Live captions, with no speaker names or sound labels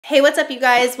Hey, what's up you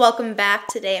guys? Welcome back.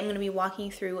 Today I'm going to be walking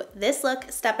you through this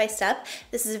look step by step.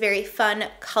 This is a very fun,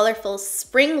 colorful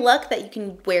spring look that you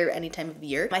can wear any time of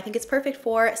year. I think it's perfect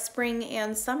for spring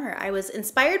and summer. I was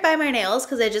inspired by my nails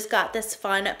because I just got this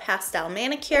fun pastel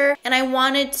manicure and I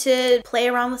wanted to play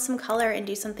around with some color and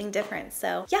do something different.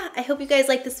 So yeah, I hope you guys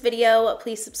like this video.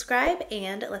 Please subscribe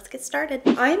and let's get started.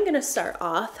 I'm going to start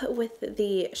off with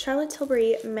the Charlotte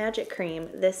Tilbury Magic Cream.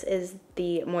 This is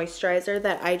the moisturizer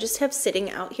that I just have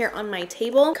sitting out here on my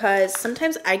table because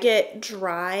sometimes I get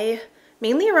dry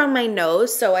mainly around my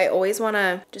nose, so I always want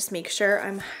to just make sure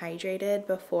I'm hydrated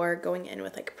before going in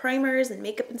with like primers and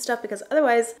makeup and stuff, because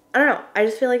otherwise, I don't know, I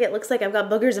just feel like it looks like I've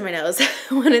got boogers in my nose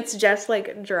when it's just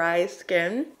like dry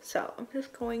skin. So I'm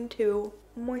just going to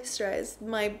moisturize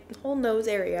my whole nose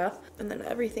area and then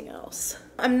everything else.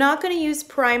 I'm not going to use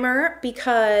primer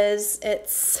because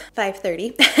it's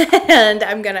 5:30 and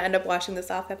I'm going to end up washing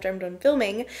this off after I'm done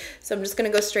filming. So I'm just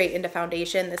going to go straight into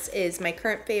foundation. This is my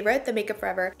current favorite, the Makeup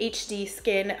Forever HD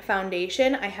Skin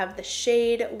Foundation. I have the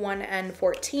shade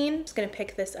 1N14. I'm just going to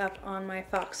pick this up on my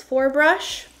Fox 4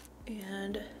 brush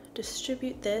and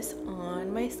distribute this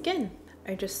on my skin.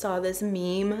 I just saw this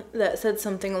meme that said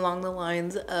something along the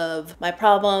lines of, my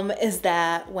problem is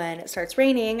that when it starts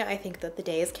raining, I think that the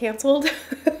day is canceled.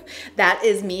 That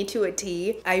is me to a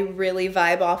T. I really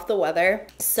vibe off the weather.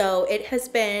 So it has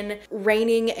been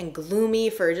raining and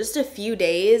gloomy for just a few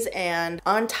days, and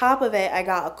on top of it, I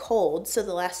got a cold. So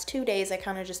the last 2 days, I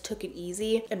kind of just took it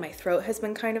easy and my throat has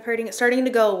been kind of hurting. It's starting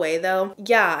to go away though.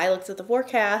 Yeah, I looked at the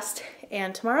forecast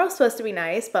and tomorrow's supposed to be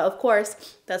nice, but of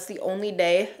course, that's the only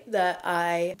day that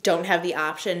I don't have the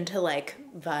option to like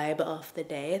vibe off the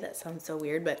day. That sounds so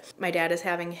weird, but my dad is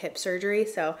having hip surgery,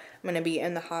 so I'm gonna be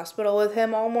in the hospital with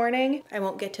him all morning. I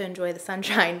won't get to enjoy the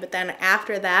sunshine, but then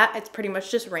after that, it's pretty much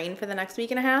just rain for the next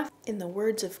week and a half. In the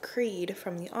words of Creed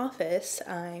from The Office,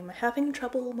 I'm having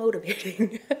trouble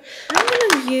motivating. I'm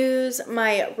gonna use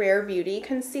my Rare Beauty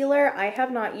concealer. I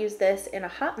have not used this in a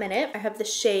hot minute. I have the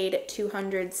shade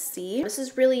 200C. This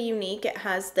is really unique. It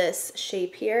has this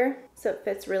shape here, so it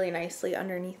fits really nicely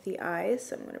underneath the eyes.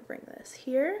 So I'm gonna bring this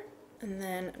here, and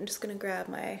then I'm just gonna grab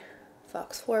my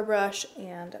Fox 4 brush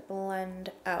and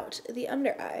blend out the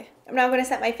under eye. I'm now gonna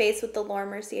set my face with the Laura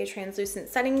Mercier translucent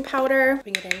setting powder.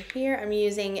 Bring it in here. I'm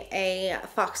using a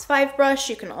Fox 5 brush.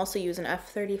 You can also use an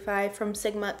F35 from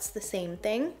Sigma. It's the same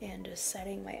thing. And just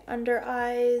setting my under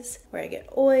eyes where I get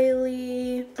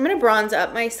oily. I'm gonna bronze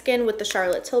up my skin with the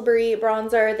Charlotte Tilbury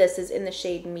bronzer. This is in the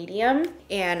shade medium.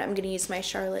 And I'm gonna use my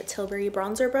Charlotte Tilbury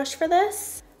bronzer brush for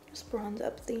this. Just bronze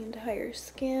up the entire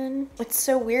skin. It's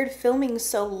so weird filming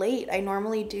so late. I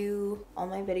normally do all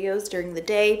my videos during the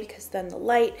day because then the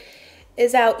light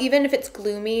is out. Even if it's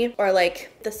gloomy or like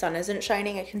the sun isn't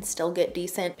shining, I can still get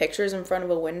decent pictures in front of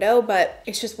a window, but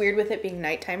it's just weird with it being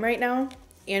nighttime right now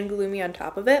and gloomy on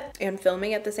top of it and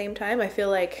filming at the same time. I feel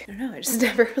like, I don't know, I just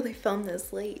never really filmed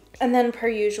this late. And then per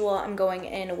usual, I'm going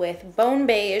in with Bone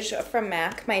Beige from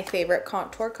MAC, my favorite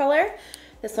contour color.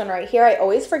 This one right here, I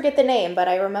always forget the name, but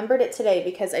I remembered it today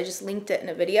because I just linked it in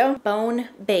a video. Bone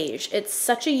Beige. It's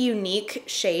such a unique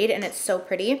shade and it's so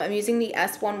pretty. I'm using the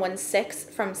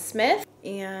S116 from Smith,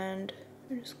 and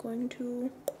I'm just going to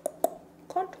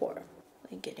contour.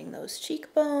 Like getting those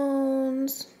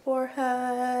cheekbones,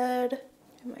 forehead,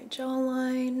 and my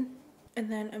jawline.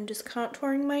 And then I'm just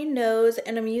contouring my nose,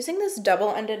 and I'm using this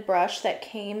double-ended brush that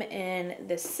came in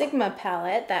this Sigma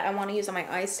palette that I want to use on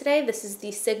my eyes today. This is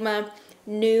the Sigma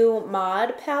New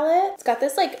Mod palette. It's got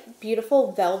this like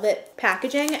beautiful velvet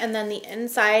packaging, and then the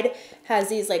inside has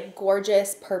these like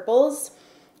gorgeous purples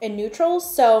and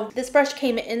neutrals. So this brush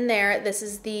came in there. This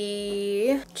is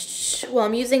the, well,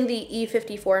 I'm using the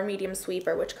E54 medium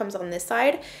sweeper, which comes on this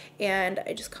side, and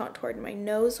I just contoured my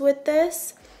nose with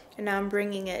this, and now I'm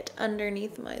bringing it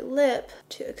underneath my lip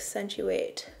to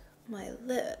accentuate my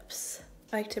lips.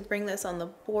 I like to bring this on the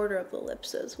border of the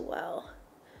lips as well.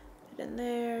 In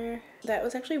there. That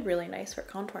was actually really nice for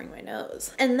contouring my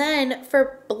nose. And then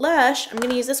for blush, I'm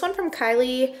gonna use this one from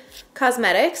Kylie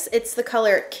Cosmetics. It's the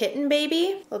color Kitten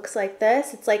Baby. Looks like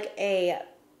this. It's like a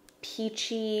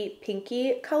peachy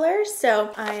pinky color.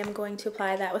 So I am going to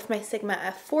apply that with my Sigma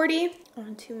F40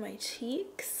 onto my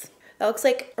cheeks. That looks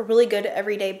like a really good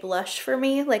everyday blush for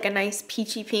me, like a nice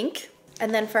peachy pink.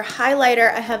 And then for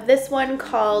highlighter, I have this one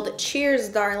called Cheers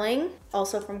Darling,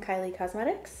 also from Kylie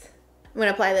Cosmetics. I'm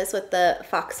gonna apply this with the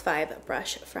Fox 5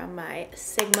 brush from my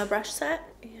Sigma brush set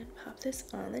and pop this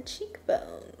on the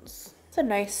cheekbones. It's a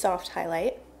nice soft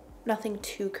highlight, nothing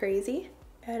too crazy.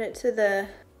 Add it to the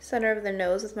center of the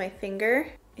nose with my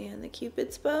finger and the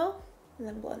Cupid's bow, and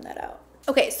then blend that out.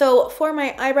 Okay, so for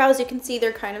my eyebrows, you can see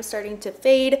they're kind of starting to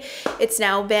fade. It's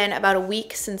now been about a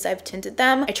week since I've tinted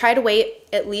them. I try to wait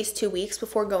at least 2 weeks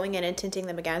before going in and tinting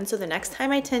them again. So the next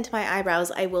time I tint my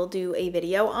eyebrows, I will do a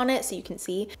video on it so you can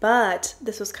see. But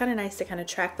this was kind of nice to kind of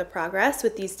track the progress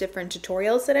with these different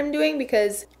tutorials that I'm doing,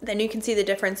 because then you can see the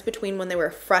difference between when they were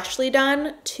freshly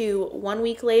done to 1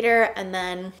 week later, and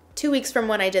then 2 weeks from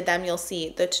when I did them, you'll see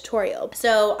the tutorial.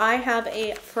 So I have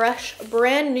a fresh,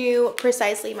 brand new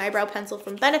Precisely My Brow Pencil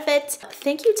from Benefit.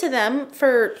 Thank you to them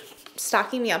for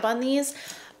stocking me up on these.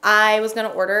 I was gonna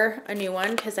order a new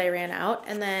one because I ran out,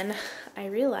 and then I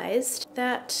realized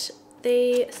that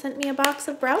they sent me a box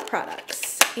of brow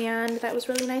products, and that was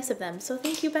really nice of them. So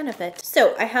thank you, Benefit.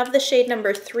 So I have the shade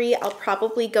number 3. I'll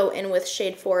probably go in with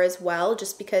shade 4 as well,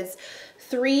 just because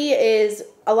 3 is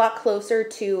a lot closer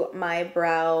to my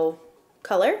brow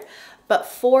color, but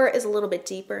 4 is a little bit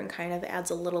deeper and kind of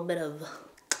adds a little bit of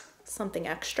something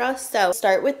extra. So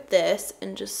start with this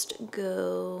and just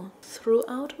go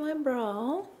throughout my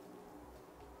brow.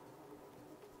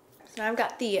 So I've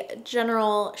got the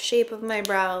general shape of my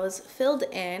brows filled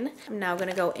in. I'm now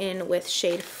gonna go in with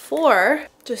shade 4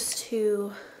 just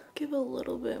to give a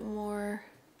little bit more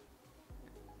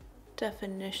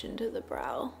definition to the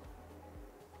brow.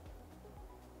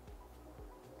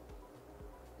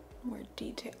 More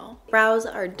detail. Brows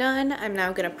are done. I'm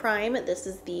now gonna prime. This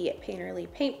is the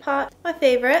Painterly Paint Pot, my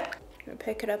favorite. I'm gonna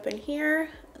pick it up in here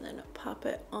and then pop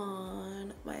it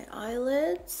on my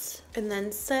eyelids and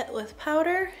then set with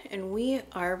powder, and we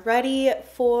are ready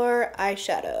for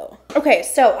eyeshadow. Okay,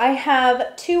 so I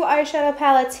have 2 eyeshadow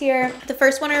palettes here. The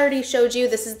first one I already showed you.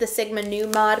 This is the Sigma New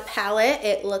Mod palette.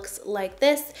 It looks like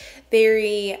this,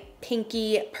 very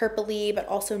pinky, purpley, but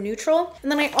also neutral.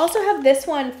 And then I also have this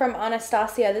one from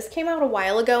Anastasia. This came out a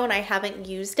while ago and I haven't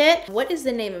used it. What is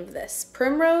the name of this?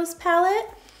 Primrose palette.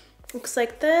 Looks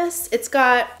like this. It's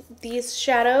got these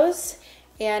shadows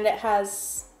and it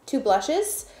has 2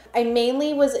 blushes. I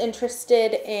mainly was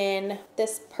interested in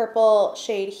this purple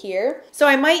shade here. So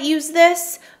I might use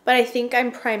this, but I think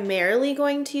I'm primarily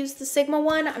going to use the Sigma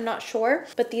one. I'm not sure,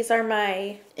 but these are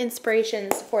my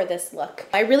inspirations for this look.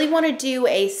 I really want to do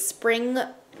a spring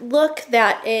look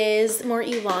that is more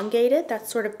elongated.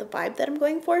 That's sort of the vibe that I'm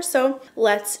going for. So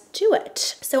let's do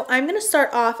it. So I'm going to start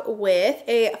off with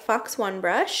a Fox 1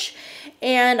 brush,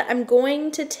 and I'm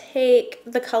going to take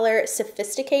the color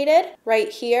Sophisticated right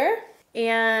here.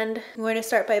 And I'm going to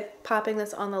start by popping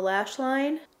this on the lash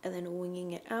line and then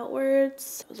winging it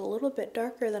outwards. It was a little bit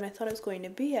darker than I thought it was going to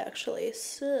be, actually.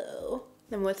 So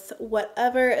then with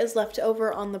whatever is left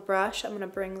over on the brush, I'm going to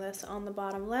bring this on the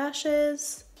bottom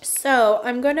lashes. So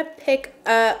I'm going to pick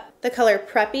up the color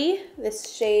Preppy,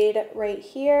 this shade right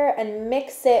here, and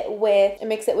mix it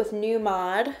with New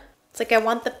Mod. It's like I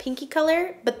want the pinky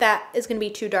color, but that is going to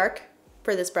be too dark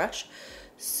for this brush.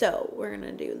 So we're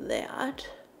going to do that.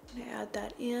 I'm gonna add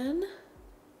that in.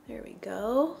 There we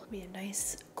go. Be a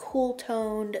nice cool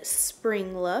toned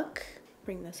spring look.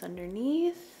 Bring this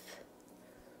underneath.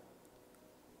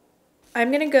 I'm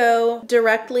gonna go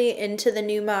directly into the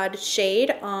New Mod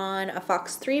shade on a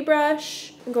Fox 3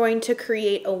 brush. I'm going to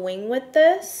create a wing with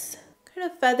this. Kind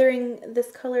of feathering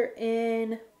this color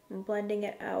in and blending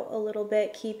it out a little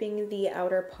bit, keeping the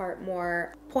outer part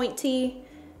more pointy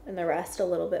and the rest a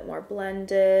little bit more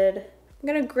blended. I'm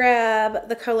gonna grab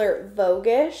the color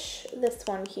Voguish, this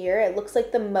one here. It looks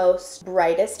like the most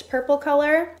brightest purple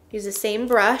color. Use the same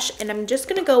brush, and I'm just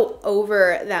gonna go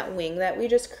over that wing that we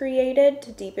just created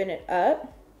to deepen it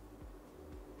up.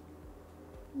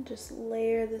 Just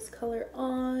layer this color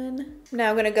on.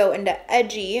 Now I'm gonna go into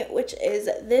Edgy, which is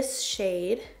this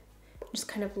shade. Just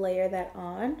kind of layer that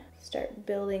on. Start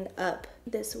building up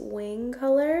this wing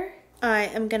color. I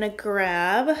am gonna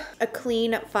grab a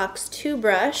clean Fox 2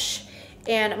 brush,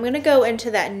 and I'm gonna go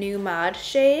into that New Mod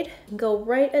shade, go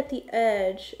right at the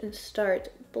edge and start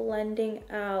blending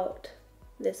out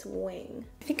this wing.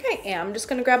 I think I am just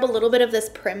gonna grab a little bit of this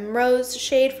Primrose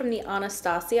shade from the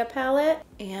Anastasia palette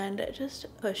and just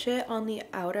push it on the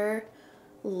outer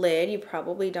lid. You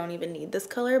probably don't even need this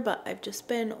color, but I've just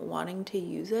been wanting to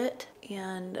use it,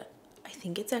 and I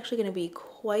think it's actually gonna be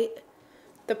quite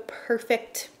the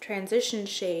perfect transition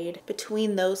shade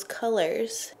between those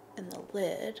colors and the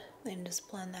lid. Then just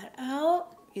blend that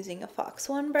out using a Fox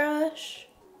 1 brush.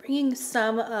 Bringing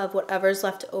some of whatever's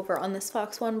left over on this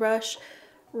Fox 1 brush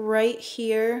right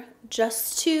here,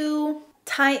 just to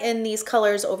tie in these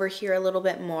colors over here a little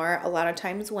bit more. A lot of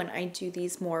times when I do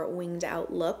these more winged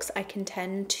out looks, I can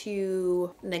tend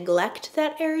to neglect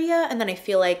that area and then I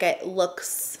feel like it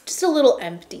looks just a little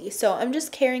empty. So I'm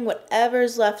just carrying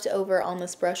whatever's left over on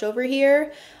this brush over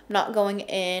here. I'm not going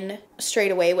in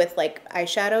straight away with like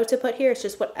eyeshadow to put here. It's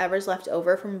just whatever's left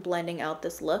over from blending out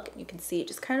this look. You can see it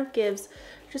just kind of gives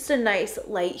just a nice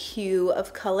light hue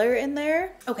of color in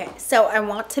there. Okay, so I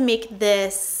want to make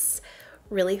this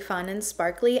really fun and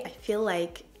sparkly. I feel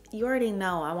like you already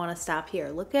know I want to stop here.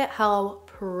 Look at how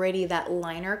pretty that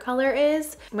liner color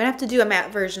is. I'm gonna have to do a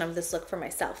matte version of this look for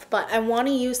myself, but I want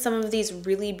to use some of these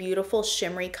really beautiful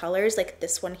shimmery colors like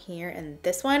this one here and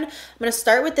this one. I'm gonna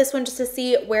start with this one just to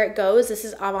see where it goes. This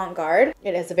is avant-garde.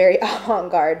 It is a very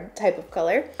avant-garde type of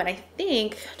color. And I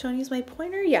think, do I use my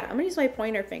pointer? Yeah, I'm gonna use my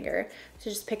pointer finger to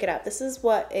just pick it up. This is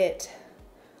what it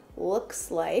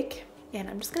looks like. And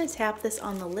I'm just gonna tap this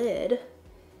on the lid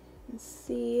and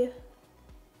see.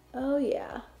 Oh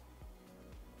yeah.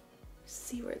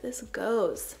 See where this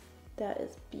goes. That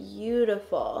is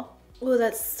beautiful. Oh,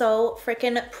 that's so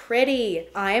freaking pretty.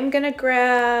 I'm gonna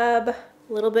grab a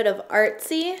little bit of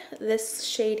Artsy, this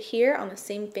shade here on the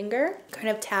same finger. Kind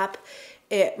of tap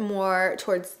it more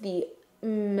towards the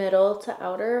middle to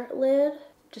outer lid,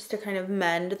 just to kind of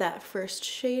mend that first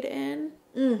shade in.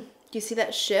 Do you see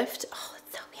that shift? Oh,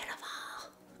 it's so beautiful.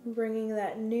 Bringing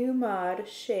that new mod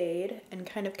shade and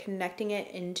kind of connecting it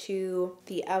into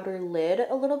the outer lid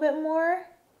a little bit more.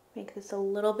 Make this a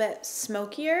little bit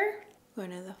smokier. Going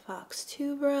to the Fox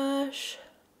 2 brush,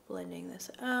 blending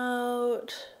this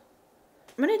out.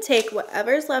 I'm gonna take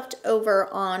whatever's left over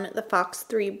on the Fox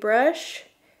 3 brush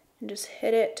and just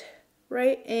hit it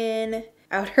right in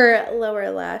outer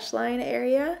lower lash line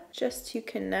area just to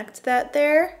connect that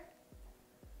there.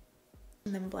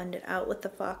 And then blend it out with the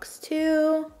Fox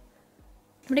 2.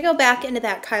 I'm gonna go back into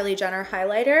that Kylie Jenner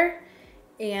highlighter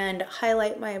and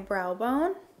highlight my brow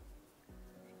bone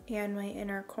and my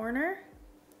inner corner.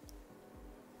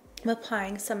 I'm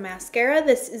applying some mascara.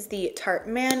 This is the Tarte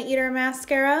Man Eater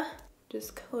mascara.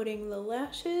 Just coating the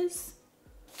lashes.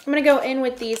 I'm gonna go in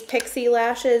with these Pixie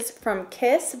lashes from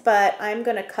Kiss, but I'm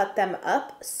gonna cut them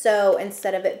up. So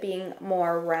instead of it being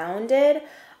more rounded,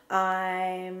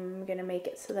 I'm gonna make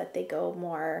it so that they go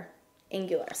more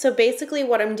angular. So basically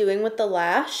what I'm doing with the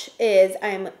lash is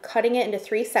I'm cutting it into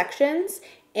 3 sections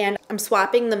and I'm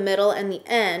swapping the middle and the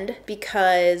end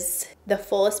because the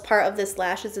fullest part of this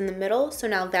lash is in the middle. So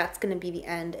now that's gonna be the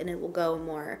end and it will go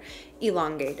more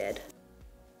elongated.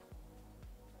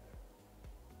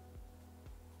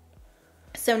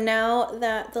 So now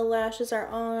that the lashes are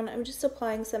on, I'm just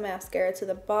applying some mascara to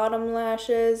the bottom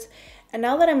lashes. And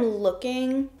now that I'm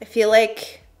looking, I feel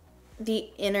like the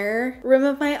inner rim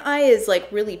of my eye is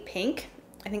like really pink.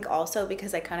 I think also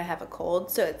because I kind of have a cold,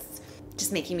 so it's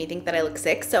just making me think that I look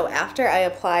sick. So after I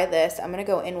apply this, I'm gonna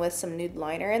go in with some nude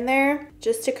liner in there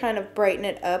just to kind of brighten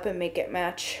it up and make it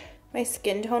match my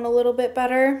skin tone a little bit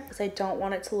better because I don't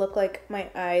want it to look like my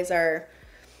eyes are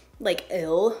like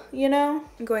ill, you know?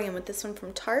 I'm going in with this one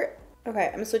from Tarte.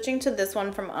 Okay, I'm switching to this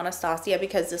one from Anastasia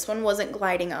because this one wasn't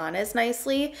gliding on as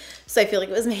nicely. So I feel like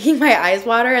it was making my eyes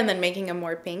water and then making them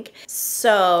more pink.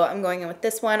 So I'm going in with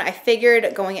this one. I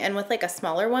figured going in with like a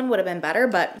smaller one would have been better,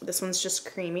 but this one's just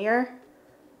creamier.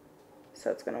 So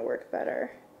it's gonna work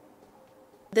better.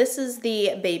 This is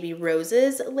the Baby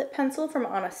Roses lip pencil from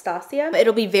Anastasia.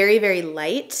 It'll be very, very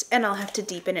light and I'll have to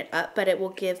deepen it up, but it will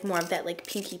give more of that like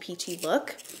pinky peachy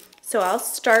look. So I'll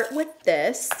start with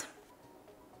this.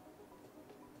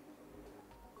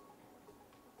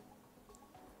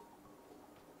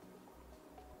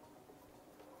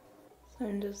 So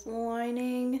I'm just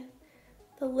lining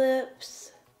the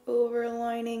lips,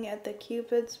 overlining at the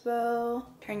Cupid's bow,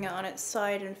 turning it on its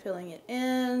side and filling it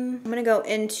in. I'm gonna go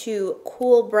into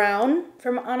Cool Brown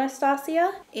from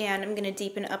Anastasia and I'm gonna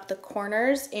deepen up the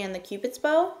corners and the Cupid's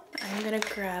bow. I'm gonna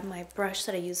grab my brush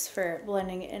that I use for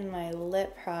blending in my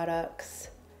lip products,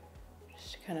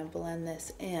 just to kind of blend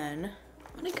this in.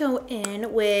 I'm gonna go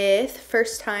in with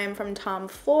First Time from Tom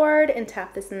Ford and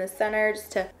tap this in the center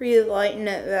just to really lighten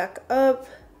it back up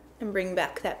and bring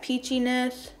back that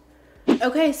peachiness.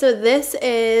 Okay, so this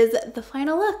is the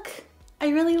final look. I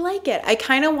really like it. I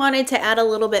kind of wanted to add a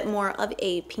little bit more of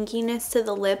a pinkiness to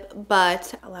the lip,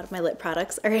 but a lot of my lip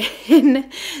products are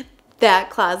in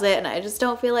that closet and I just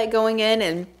don't feel like going in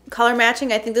and color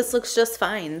matching. I think this looks just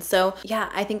fine. So yeah,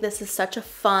 I think this is such a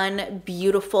fun,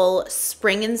 beautiful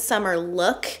spring and summer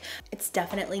look. It's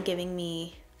definitely giving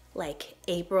me like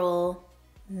April,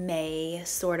 May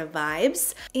sort of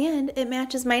vibes, and it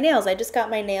matches my nails. I just got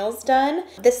my nails done.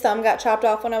 This thumb got chopped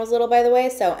off when I was little, by the way,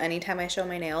 so anytime I show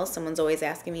my nails, someone's always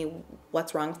asking me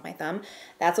what's wrong with my thumb.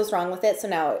 That's what's wrong with it. So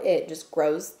now it just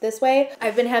grows this way.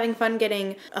 I've been having fun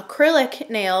getting acrylic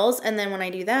nails, and then when I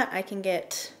do that, I can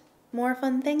get more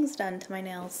fun things done to my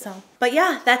nails. So, but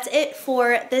yeah, that's it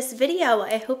for this video.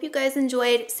 I hope you guys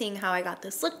enjoyed seeing how I got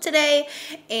this look today.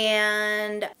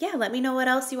 And yeah, let me know what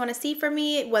else you want to see from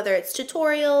me, whether it's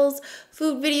tutorials,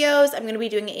 food videos. I'm going to be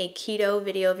doing a keto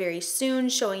video very soon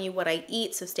showing you what I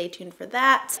eat, so stay tuned for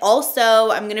that.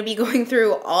 Also, I'm going to be going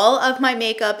through all of my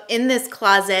makeup in this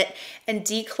closet and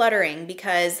decluttering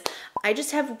because I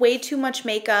just have way too much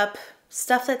makeup,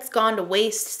 stuff that's gone to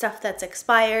waste, stuff that's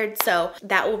expired. So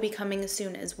that will be coming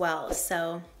soon as well.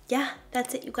 So yeah,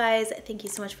 that's it, you guys. Thank you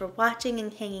so much for watching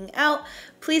and hanging out.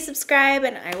 Please subscribe,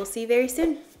 and I will see you very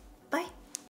soon. Bye.